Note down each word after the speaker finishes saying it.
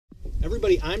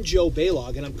Everybody, I'm Joe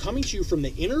Balog, and I'm coming to you from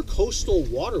the Intercoastal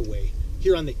Waterway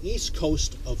here on the east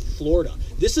coast of Florida.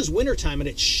 This is wintertime, and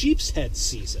it's Sheepshead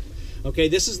season. Okay,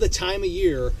 this is the time of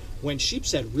year when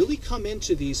Sheepshead really come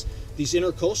into these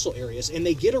intercoastal areas, and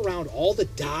they get around all the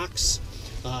docks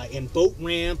and boat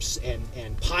ramps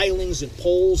and pilings and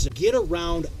poles, and get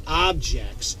around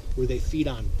objects where they feed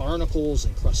on barnacles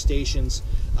and crustaceans,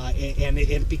 and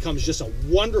it becomes just a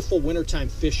wonderful wintertime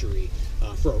fishery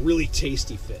for a really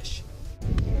tasty fish.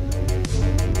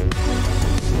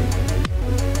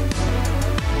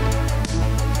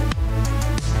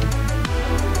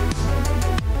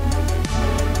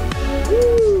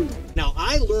 Now,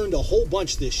 I learned a whole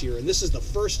bunch this year, and this is the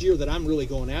first year that I'm really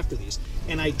going after these,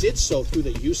 and I did so through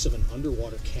the use of an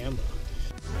underwater camera.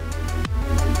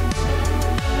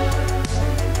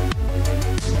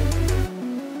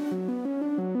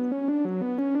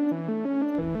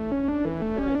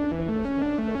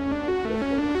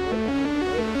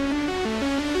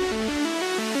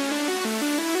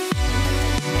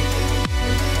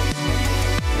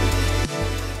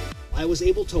 I was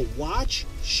able to watch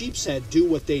Sheepshead do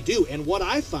what they do, and what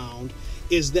I found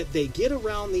is that they get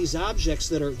around these objects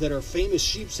that are famous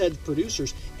Sheepshead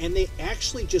producers, and they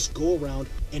actually just go around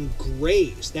and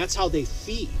graze. That's how they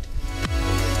feed.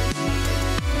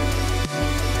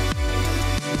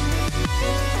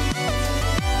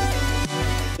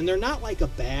 And they're not like a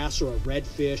bass or a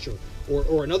redfish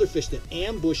or another fish that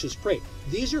ambushes prey.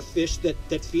 These are fish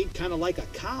that feed kind of like a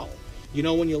cow. You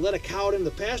know, when you let a cow out in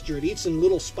the pasture, it eats in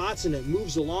little spots and it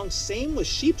moves along. Same with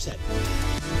Sheepshead.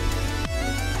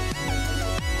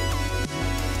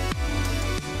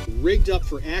 Rigged up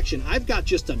for action. I've got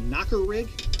just a knocker rig.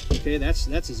 Okay, that's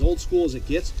as old school as it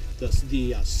gets. The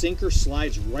sinker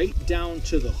slides right down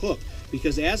to the hook,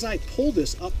 because as I pull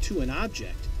this up to an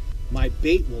object, my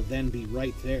bait will then be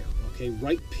right there. Okay,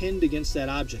 right pinned against that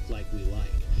object like we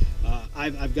like.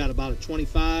 I've got about a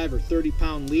 25 or 30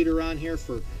 pound leader on here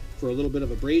for a little bit of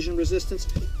abrasion resistance,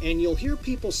 and you'll hear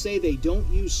people say they don't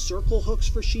use circle hooks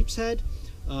for Sheepshead,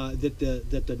 that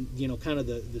the you know, kind of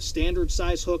the standard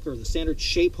size hook or the standard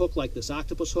shape hook like this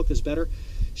octopus hook is better.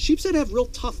 Sheepshead have real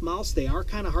tough mouths. They are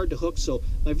kind of hard to hook, so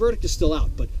my verdict is still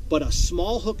out, but a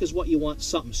small hook is what you want,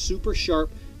 something super sharp.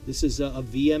 This is a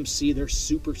VMC. They're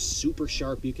super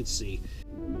sharp, you could see.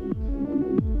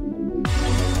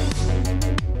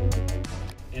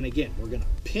 And again, we're going to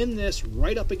pin this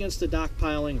right up against the dock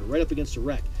piling or right up against the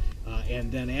wreck.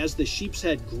 And then as the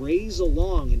Sheepshead graze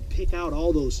along and pick out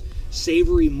all those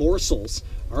savory morsels,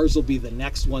 ours will be the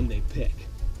next one they pick.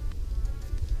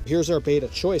 Here's our bait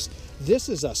of choice. This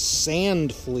is a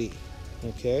sand flea,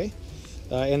 okay?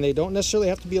 And they don't necessarily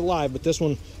have to be alive, but this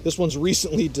one's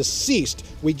recently deceased.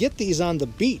 We get these on the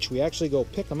beach. We actually go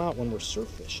pick them out when we're surf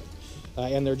fishing.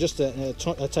 And they're just a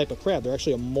type of crab. They're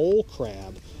actually a mole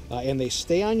crab. And they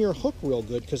stay on your hook real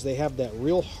good because they have that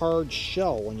real hard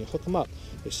shell. When you hook them up,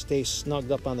 they stay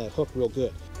snugged up on that hook real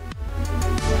good.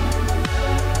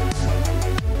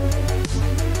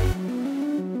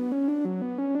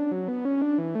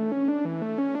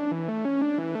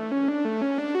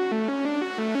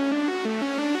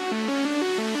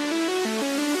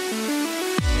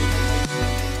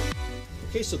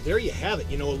 Okay, so there you have it.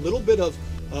 You know, a little bit of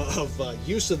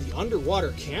use of the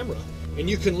underwater camera, and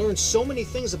you can learn so many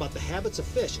things about the habits of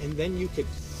fish, and then you could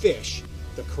fish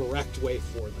the correct way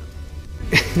for them.